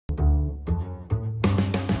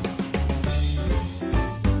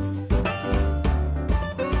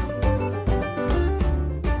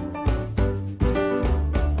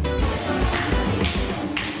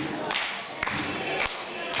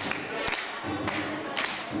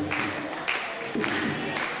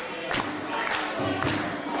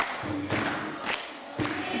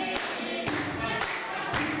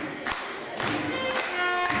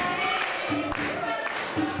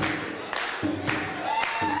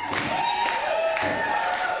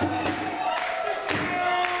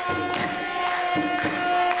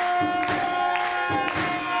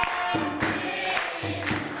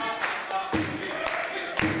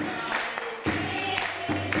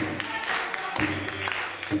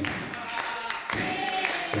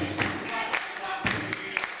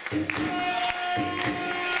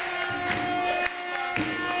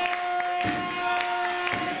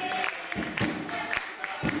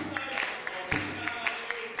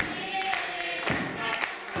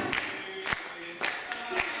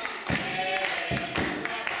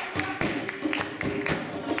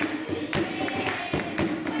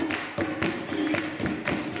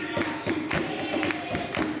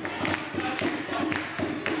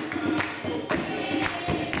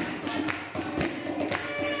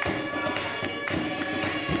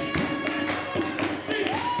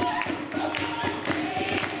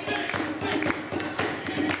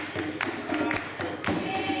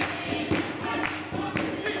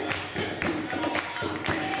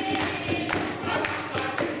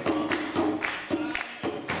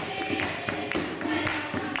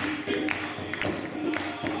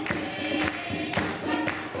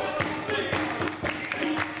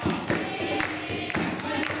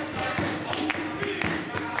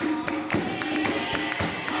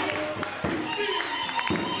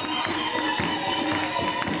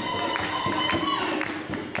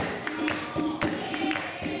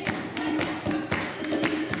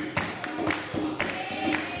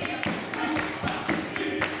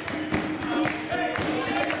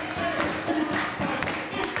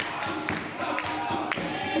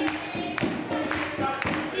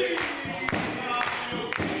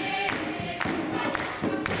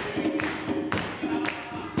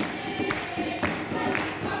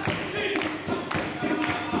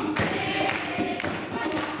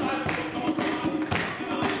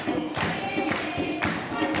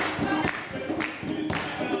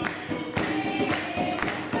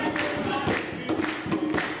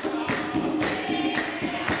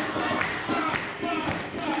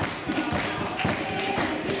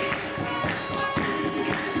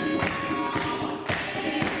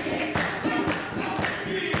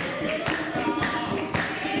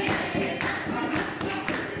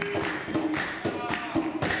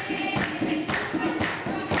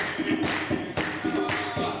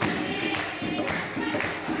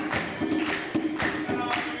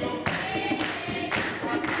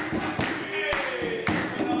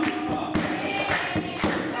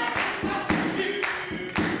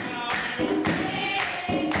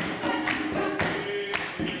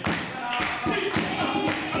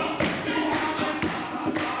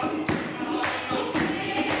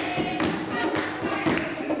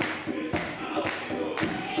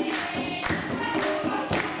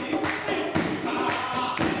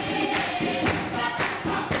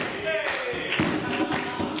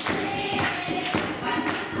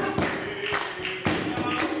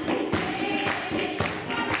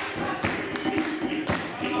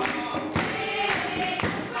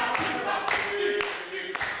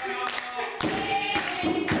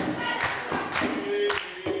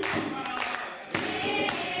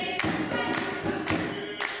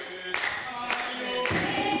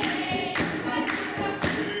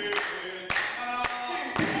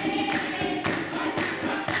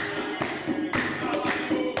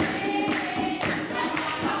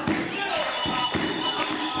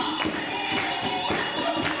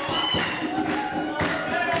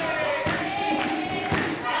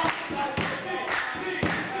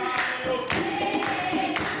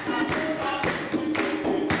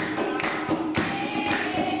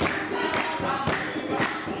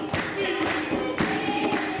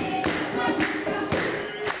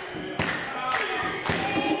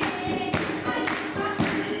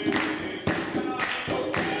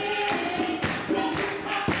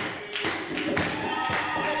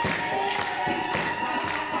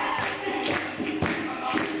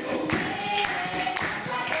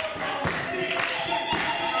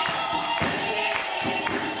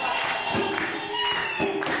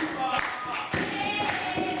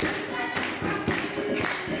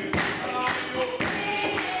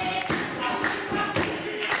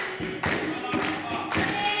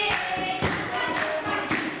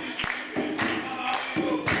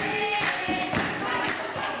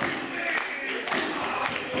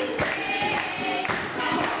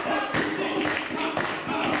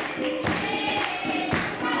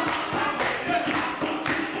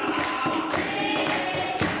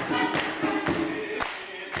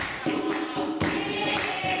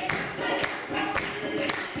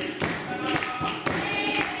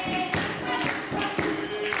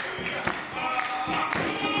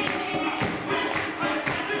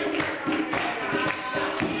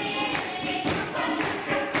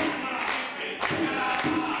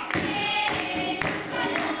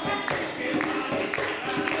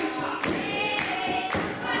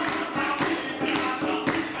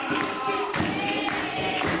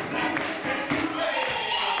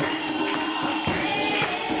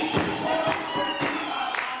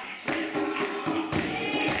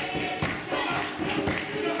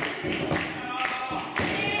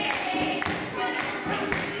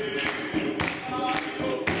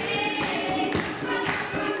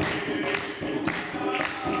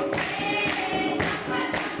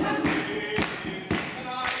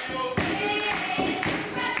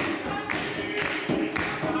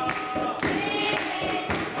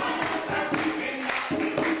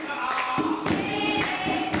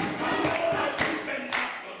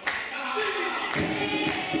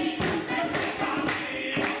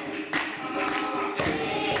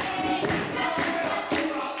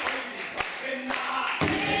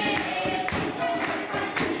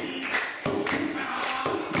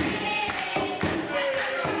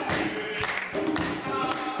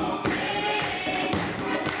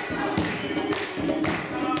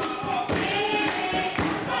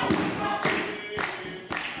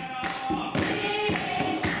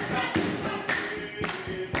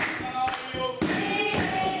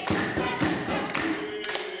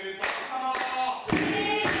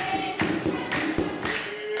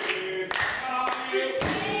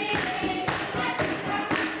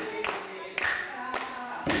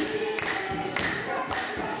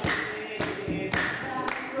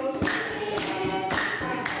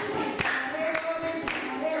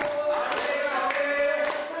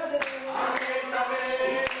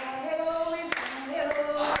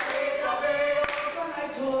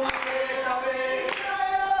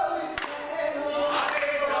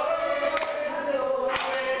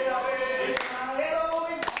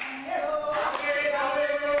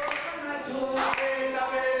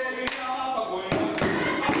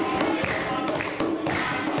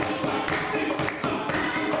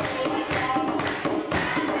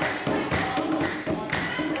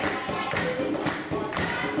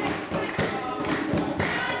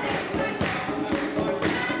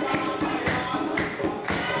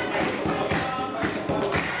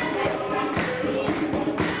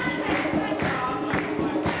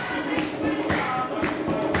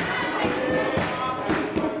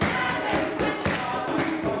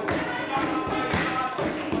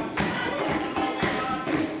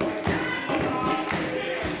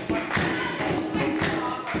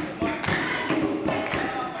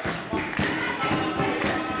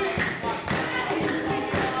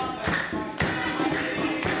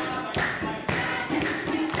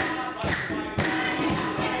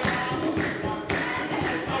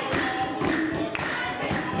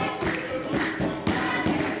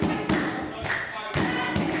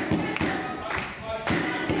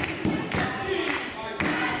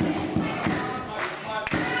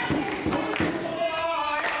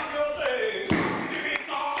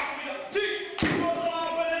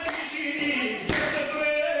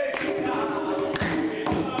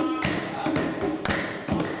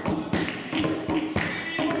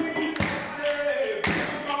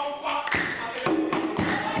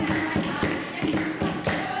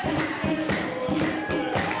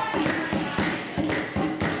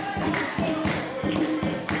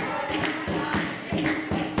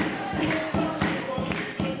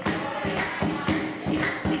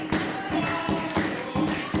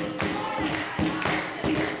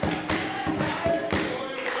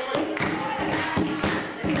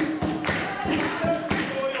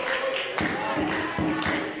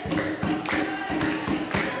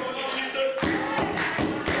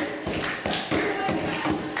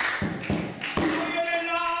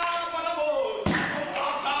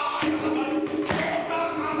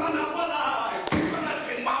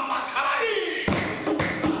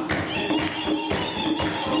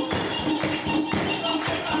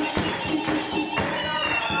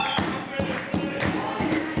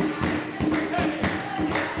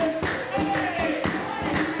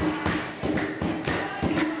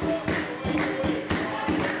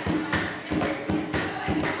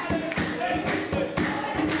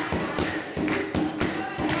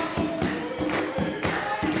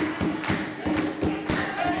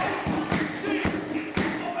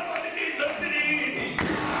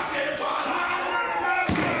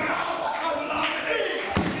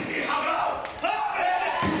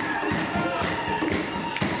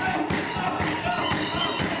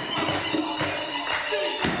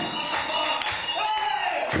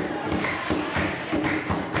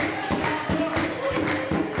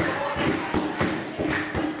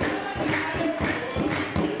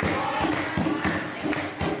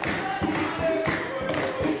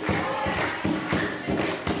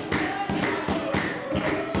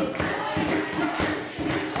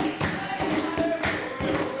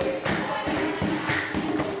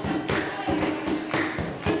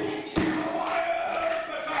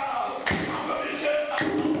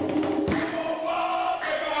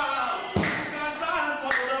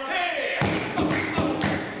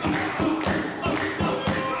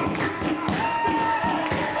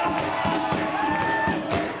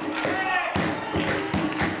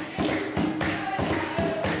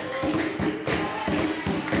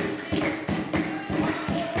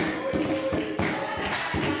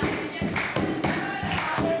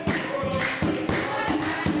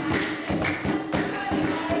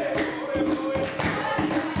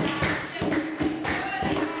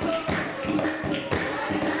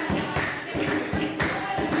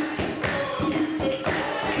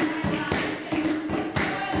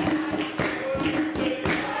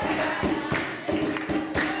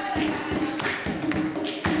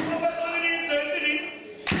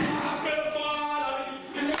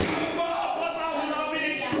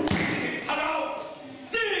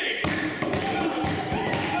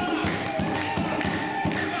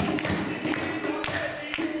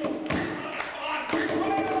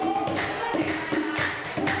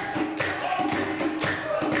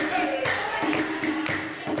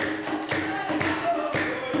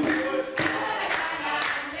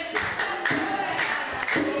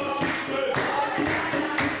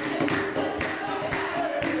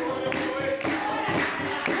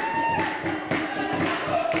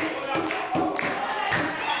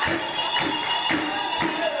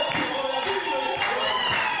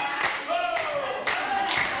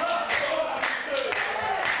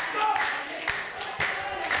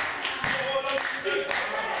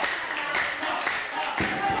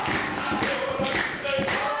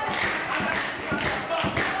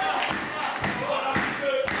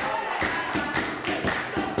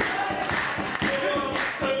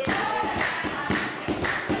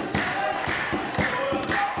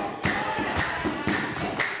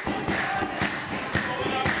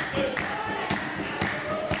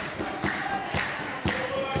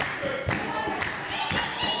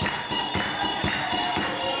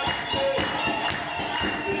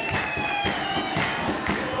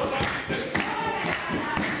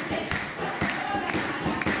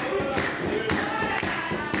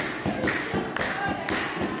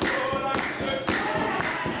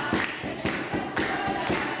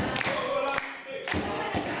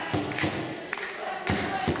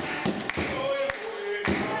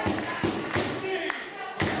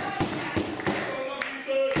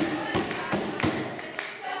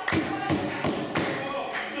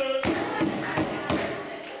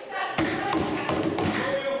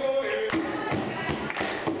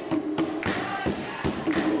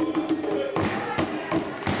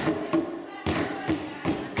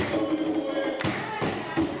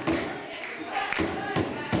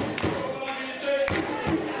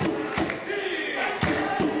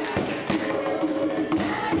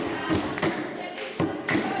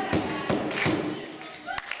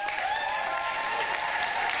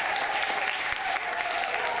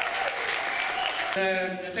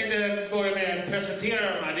jag tänkte börja med att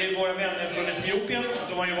presentera de här. Det är våra vänner från Etiopien.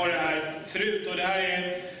 De har ju varit här förut. Och det här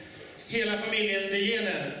är hela familjen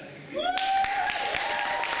Dejene.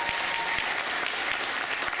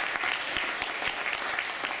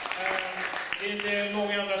 Det är inte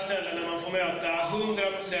många andra ställen där man får möta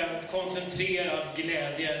 100% koncentrerad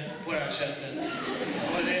glädje på det här sättet.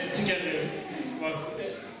 Och det tycker jag nu var...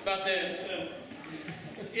 But,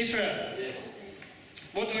 Israel,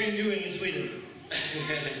 what are you doing in Sweden?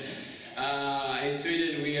 In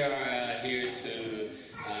Sweden we are here to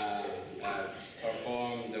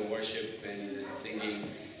perform the worship and singing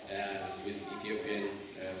with Ethiopian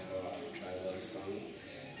for our tribal song.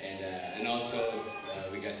 And also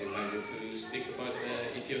we got invited to speak about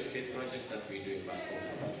the Ethioskate project that we're doing back home,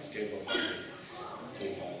 about the skateboard project.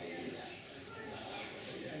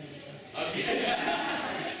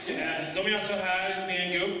 De är alltså här med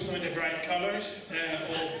en grupp som heter Bright Colors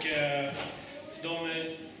och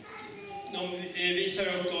de visar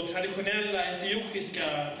upp då traditionella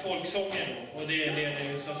etiopiska folksånger och det är det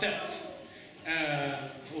ni har sett.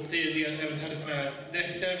 Och det är även traditionella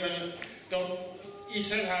dräkter, men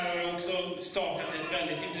Israel här har också startat ett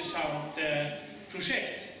väldigt intressant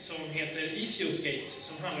projekt som heter Ethioskate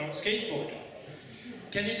som handlar om skateboard.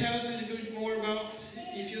 Can you tell us a little bit more about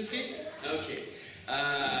Ethioskate? Okay.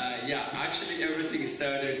 Yeah, actually everything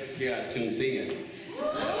started here at Kungsängen.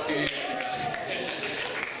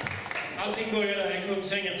 Allting började här i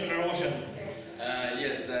Kungsängen för några år sedan.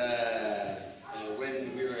 Yes,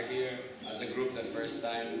 when we were here as a group the first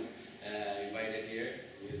time, invited here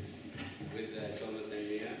with Thomas and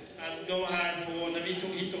Mia. De var här när vi tog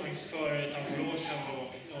hit dem för ett antal år sedan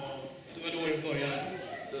och det var då det började.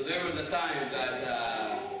 So there was a time that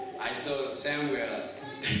I saw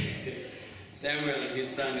Samuel and his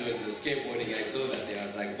son was skateboarding. I saw that there. I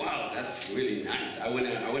was like, wow, that's really nice. I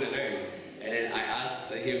wanna learn. And then I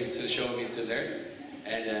asked him to show me to learn.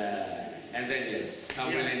 And then yes,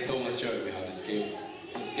 Samuel and Thomas showed me how to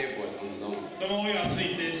skateboard on the lawn. De har ju alltså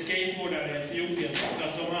inte skateboard där i Etiopien, så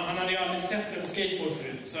att han hade ju aldrig sett en skateboard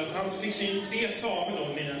förut. Så att han fick se Samuel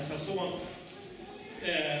då, min äldsta son,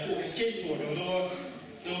 åka skateboard. Och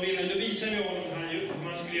då visade vi honom hur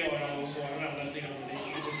man skulle göra och så. Han ramlade lite grann.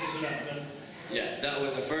 Precis sådär. Men... Yeah, that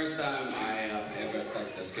was the first time I have ever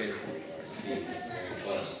touched a skateboard or seen it very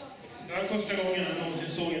close. Det var första gången jag någonsin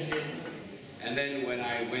såg en skateboard. And then when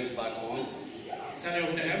I went back home, sen jag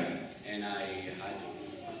åkte hem, and I had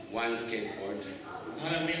one skateboard.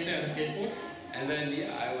 Han hade med sig en skateboard. And then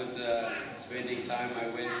I was spending time. I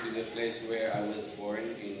went to the place where I was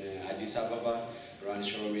born in Addis Ababa, around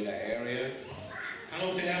Shoromida area. Han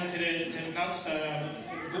åkte hem till en plats där han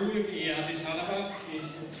bor i Addis Ababa,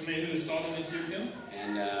 som är huvudstaden i Etiopien.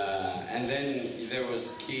 And then there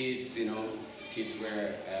was kids, kids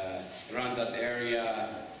were around that area.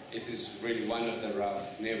 It is really one of the rough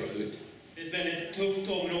neighborhood. Det är ett väldigt tufft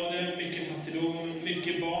område, mycket fattigdom,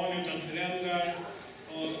 mycket barn utan föräldrar.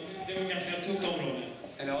 Och det var ett ganska tufft område.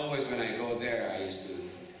 And always when I go there, I used to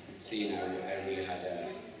see, I really had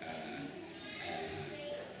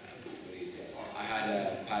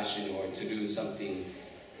a passion or to do something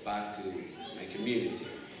back to my community.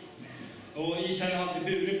 Och Israel har alltid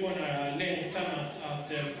burit på den här längtan att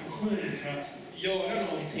passion för att göra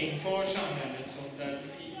någonting för samhället som där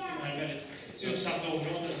i de här väldigt utsatta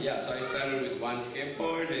områden. Yeah, so I started with one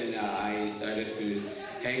skateboard and I started to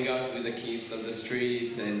hang out with the kids on the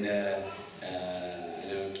street and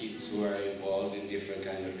kids who are involved in different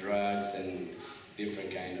kind of drugs and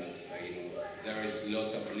different kind of there is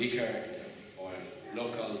lots of liquor or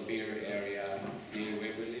local beer area near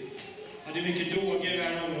Webbkyrkan. Ja, det är mycket droger i det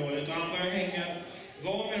här området och han började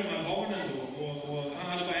var med de här barnen då och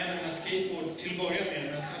han hade bara en enda skateboard till att börja med,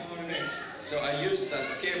 men sen har det växt. So I used that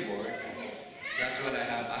skateboard. That's what I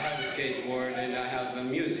have. I have a skateboard and I have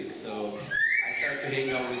music. So I start to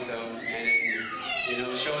hang out with them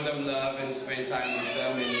and show them love and spend time with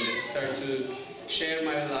them and start to share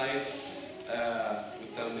my life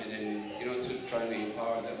with them and then to try to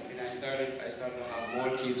empower them. And I started to have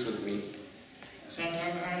more kids with me. Så att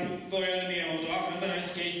han började med att använda den här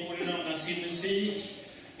skateboarden, använda sin musik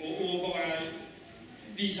och bara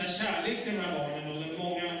visa kärlek till de här barnen. Och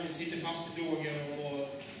många sitter fast i droger och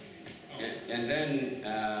And then,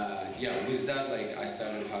 with that, I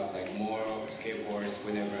started to have more skateboards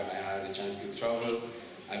whenever I had a chance to travel.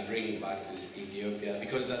 I bring it back to Ethiopia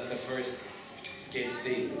because that's the first skate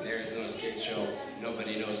thing. There's no skate show.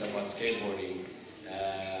 Nobody knows about skateboarding.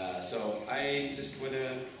 So I just want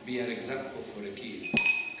to be an example for the kids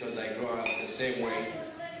because I grew up the same way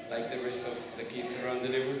like the rest of the kids around the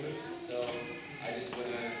neighborhood. So I just want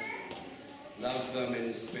to love them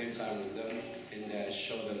and spend time with them and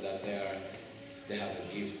show them that they have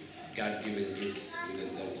a gift, God-given gifts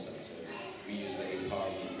within themselves. So we use the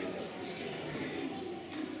empowerment method through skateboarding.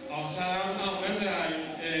 Ja, så han använder det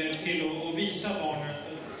här till att visa barnen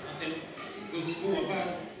att det är Guds gåva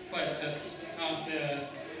på ett sätt.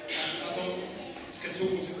 Att de ska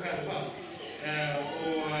tro på sig själva.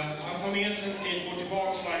 Och han tar med sig en skateboard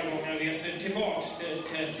tillbaks varje gång han reser tillbaks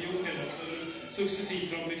till Etiopien. Så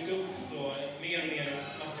successivt har de byggt upp då mer och mer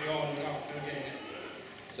material och ramper och grejer.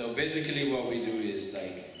 So basically what we do is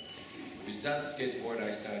like, with that skateboard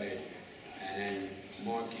I started, and then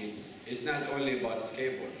more kids. It's not only about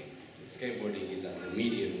skateboarding. Skateboarding is as a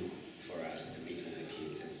medium for us to meet with the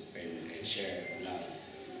kids and spend and share love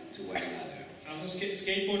to one another. Alltså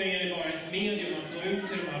skateboarding är bara ett medium att nå ut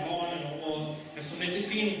till de här barnen och eftersom det inte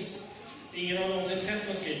finns, ingen har någonsin sett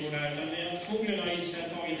någon skateboard här utan förmodligen har Israel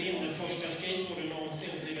tagit in den första skateboarden någonsin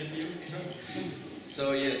till Etiopien.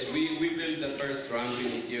 So yes, we built the first ramp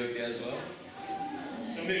in Ethiopia as well.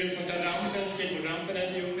 De byggde den första rampen, skateboardrampen i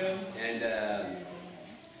Etiopien.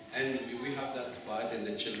 And we have that spot and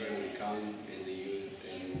the children will come and the youth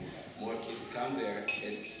and more kids come there.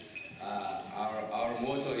 It's our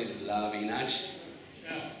motto is love in action.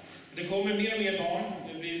 Ja. Det kommer mer och mer barn,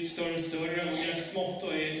 det blir större och större och deras motto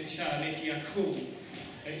är kärlek i aktion.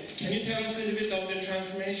 Can you tell us a little bit of the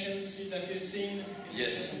transformations that you've seen?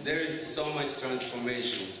 Yes, there is so much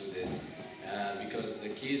transformations with this because the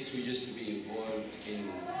kids who used to be involved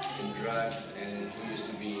in drugs and who used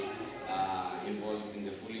to be involved in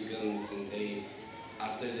the hooligans and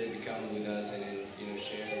after they become with us and then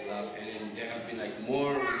share love and then they have been like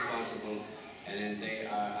more responsible and then they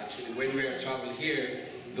are actually when we are traveling here,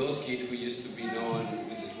 those kids who used to be known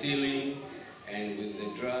with the stealing and with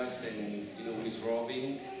the drugs and with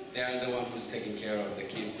robbing, they are the one who's taking care of the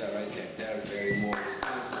kids that are right there. They are very more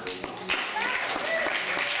responsible.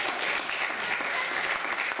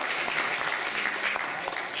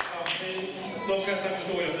 De flesta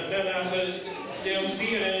förstår ju, men alltså, det de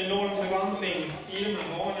ser är en enorm förvandling i de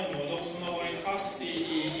här barnen då. De som har varit fast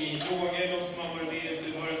i droger, de som har varit med ute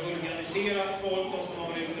och varit organiserat folk, de som har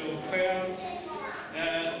varit ute och sköt.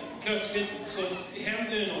 Plötsligt så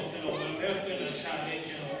händer det något när de möter den här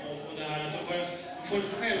kärleken och det här att de börjar få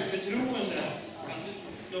ett självförtroende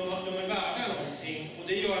att de är värda någonting. Och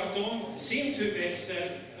det gör att de sin tur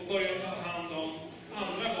växer och börjar ta hand om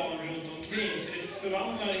andra barn runt omkring. Så det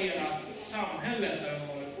förvandlar hela samhället där de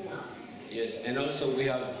håller på. Yes, and also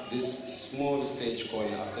we have this small stage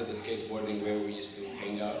called after the skateboarding where we used to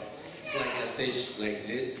hang out. It's like a stage like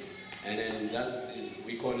this, and then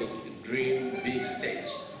we call it Dream Big Stage.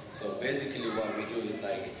 So basically what we do is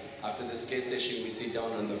like after the skate session we sit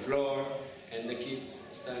down on the floor and the kids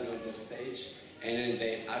stand on the stage and then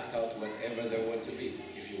they act out whatever they want to be.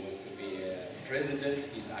 If he wants to be a president,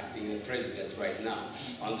 he's acting the president right now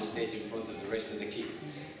on the stage in front of the rest of the kids.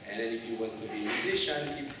 And then if he wants to be a musician,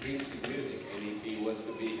 he brings his music. And if he wants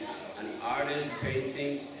to be an artist,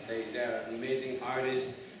 paintings, they're amazing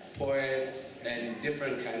artists, poets, and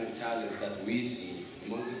different kind of talents that we see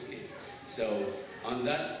among the kids. So on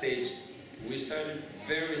that stage, we started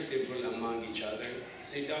very simple among each other.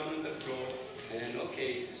 Sit down on the floor, and then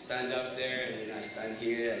okay, stand up there, and then I stand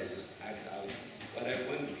here and just act out what I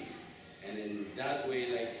want to be. And in that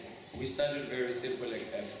way, like, we started very simple like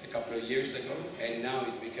a couple of years ago, and now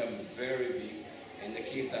it's become very big, and the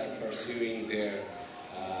kids are pursuing their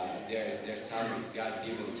talents,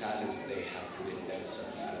 God-given talents they have within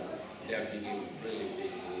themselves. So they are becoming really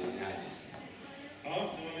big in Addis. Ja,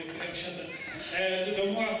 det var mycket översättare.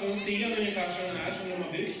 De har alltså en scen ungefär som den här som de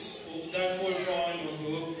har byggt. Och där får barnen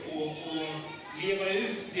gå upp och leva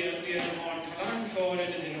ut det de har talang för, eller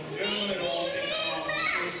det de drömmer om. Det kan vara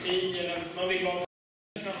poesi, eller man vill vara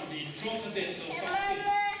i framtid, trots att det är så fattigt.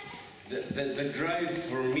 The drive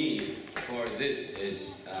for me for this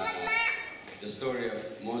is the story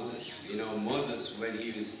of Moses. You know, Moses, when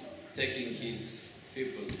he was taking his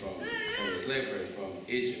people from slavery from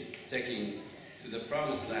Egypt, taking to the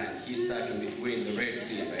promised land, he's stuck in between the Red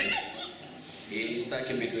Sea, right? He's stuck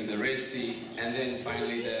in between the Red Sea, and then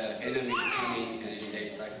finally the enemy is coming, and they're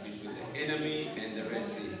stuck between the enemy and the Red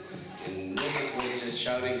Sea. And Moses was just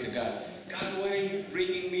shouting to God, God, why are you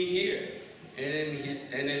bringing me here? And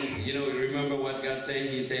then you know, remember what God said?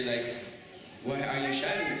 He said like, why are you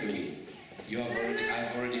shouting to me?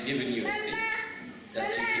 I've already given you a stick that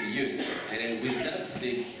you can use. And then with that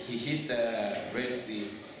stick, he hit the Red Sea,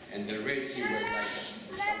 and the Red Sea was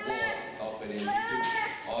like a wall opening. He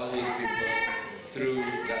took all his people through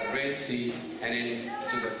the Red Sea and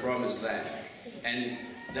into the Promised Land. And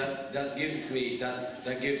that gives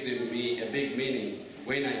me a big meaning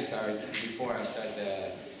when I start, before I start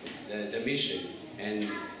the mission. And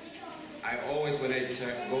I always, when I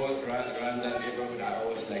go around that neighborhood, I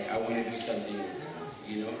always like, I want to do something,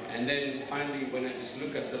 you know. And then finally, when I just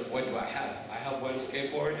look at myself, what do I have? I have one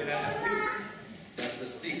skateboard and I have this. That's a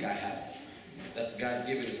stick I have. That's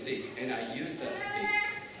God-given stick. And I use that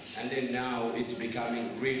stick. And then now it's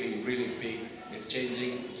becoming really, really big. It's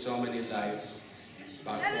changing so many lives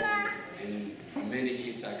back home. And many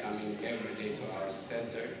kids are coming every day to our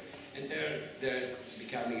center. And they're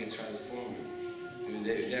becoming a transformer.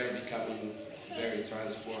 They're becoming very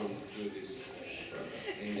transformed through this program.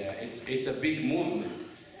 And it's a big movement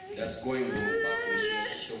that's going on back in here.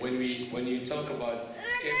 So when you talk about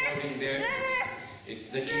skateboarding there, it's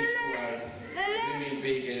the kids who are dreaming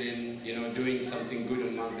big and you know, doing something good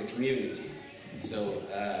among the community. So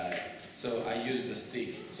so I use the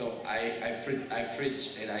stick. So I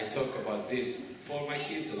preach and I talk about this for my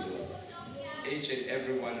kids as well. Each and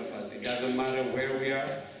every one of us, it doesn't matter where we are,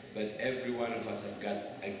 but every one of us have got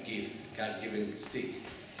a gift, God-given stick.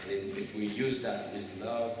 And if we use that with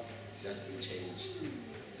love, that will change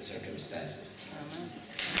the circumstances. Amen.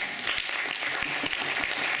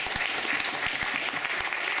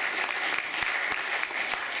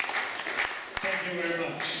 Thank you very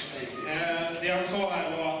much. Det han sa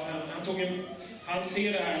här var att han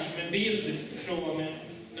ser det här som en bild från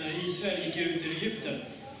när Israel gick ut ur Egypten.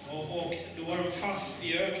 Och då var de fast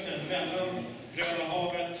i öknen mellan Röda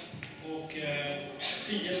havet och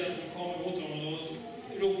fienden som kom mot dem. Och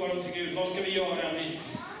då ropar de till Gud, vad ska vi göra? Nu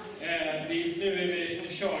är vi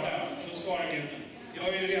körda. Och då svarar Gud, jag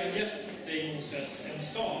har ju redan gett dig Moses en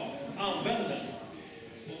stav, använd den.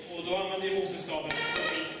 Och då använder Moses staven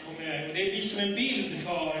och det blir som en bild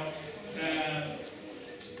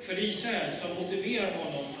för Israel som motiverar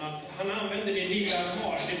honom att han använder det lilla han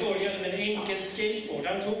har. Det började med en enkel skateboard.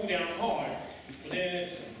 Han tog det han har. Och det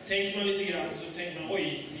tänker man lite grann så tänker man,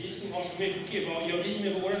 oj, vi som har så mycket, vad gör vi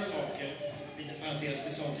med våra saker? Lite parentes,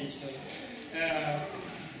 det sa inte Israel.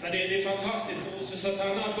 Men det är fantastiskt. Så att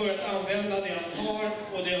han har börjat använda det han har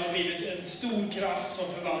och det har blivit en stor kraft som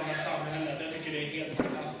förvandlar samhället. Jag tycker det är helt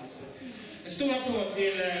fantastiskt. En stor applåd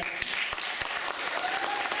till